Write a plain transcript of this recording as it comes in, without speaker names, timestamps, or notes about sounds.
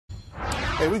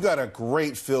Hey, we've got a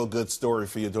great feel-good story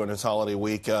for you during this holiday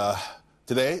week.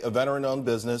 Today, a veteran-owned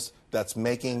business that's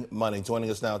making money. Joining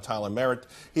us now, Tyler Merritt.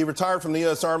 He retired from the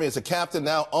U.S. Army as a captain,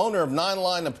 now owner of Nine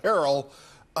Line Apparel.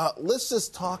 Let's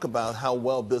just talk about how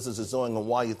well business is doing and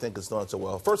why you think it's doing so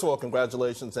well. First of all,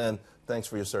 congratulations and thanks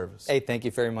for your service. Hey, thank you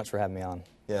very much for having me on.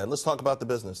 Yeah, let's talk about the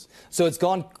business. So it's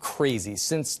gone crazy.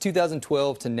 Since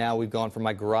 2012 to now, we've gone from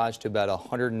my garage to about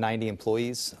 190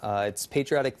 employees. It's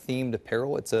patriotic-themed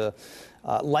apparel. It's a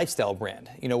lifestyle brand,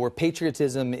 you know, where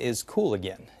patriotism is cool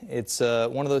again. It's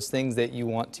one of those things that you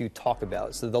want to talk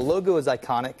about. So the logo is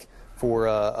iconic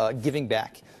for giving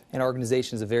back, and our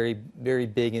organization is very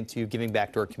big into giving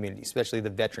back to our community, especially the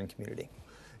veteran community.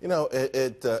 You know,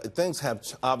 things have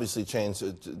obviously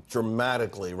changed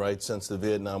dramatically, right, since the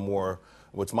Vietnam War,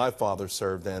 which my father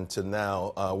served in, to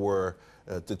now, where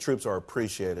the troops are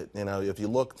appreciated. You know, if you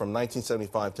look from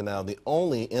 1975 to now, the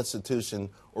only institution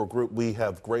or group we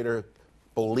have greater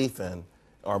belief in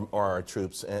are our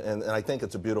troops, and I think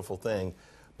it's a beautiful thing.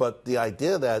 But the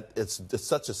idea that it's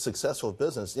such a successful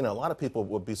business, you know, a lot of people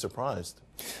would be surprised.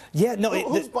 Yeah, no.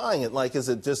 Who's buying it? Like, is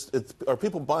it just, are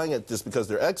people buying it just because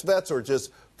they're ex-vets or just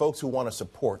folks who want to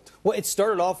support? Well, it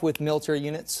started off with military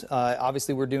units.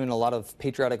 Obviously, we're doing a lot of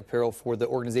patriotic apparel for the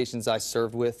organizations I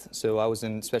served with. So I was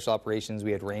in special operations.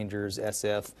 We had Rangers,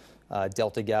 SF,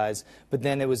 Delta guys. But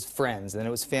then it was friends, and then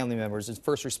it was family members, and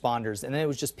first responders, and then it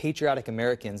was just patriotic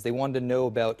Americans. They wanted to know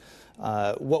about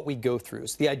what we go through.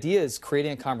 So the idea is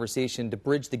creating a conversation to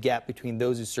bridge the gap between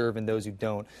those who serve and those who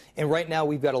don't. And right now,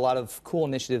 we've got a lot of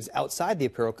cool initiatives outside the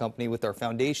apparel company with our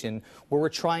foundation where we're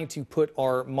trying to put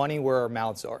our money where our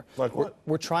mouths are. Like what?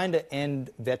 We're trying to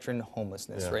end veteran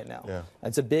homelessness right now. Yeah.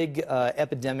 It's a big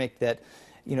epidemic that,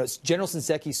 you know, General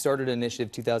Shinseki started an initiative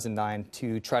in 2009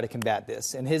 to try to combat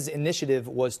this, and his initiative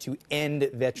was to end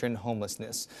veteran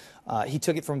homelessness. He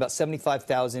took it from about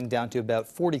 75,000 down to about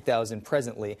 40,000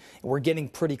 presently, and we're getting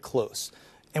pretty close.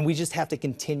 And we just have to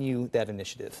continue that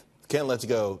initiative. Can't let you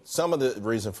go. Some of the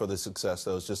reason for the success,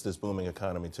 though, is just this booming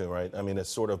economy, too, right? I mean, it's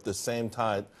sort of the same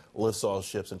tide lifts all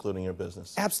ships, including your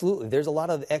business. Absolutely. There's a lot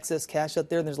of excess cash out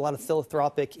there, and there's a lot of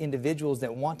philanthropic individuals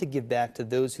that want to give back to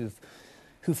those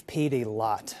who've paid a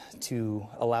lot to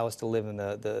allow us to live in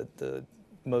the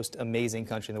most amazing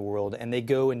country in the world, and they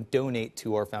go and donate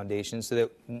to our foundation so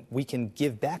that we can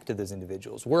give back to those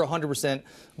individuals. We're 100%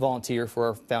 volunteer for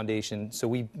our foundation, so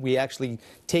we actually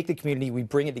take the community, we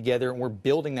bring it together, and we're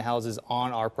building the houses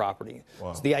on our property.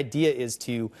 Wow. So the idea is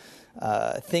to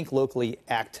think locally,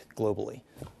 act globally.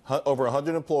 Over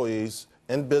 100 employees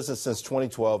in business since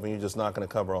 2012, and you're just not going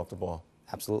to cover off the ball.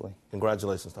 Absolutely.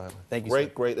 Congratulations, Tyler. Thank you, sir.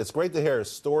 Great. It's great to hear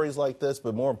stories like this,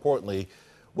 but more importantly,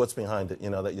 what's behind it, you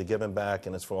know, that you're giving back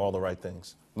and it's for all the right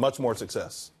things. Much more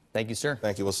success. Thank you, sir.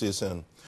 Thank you. We'll see you soon.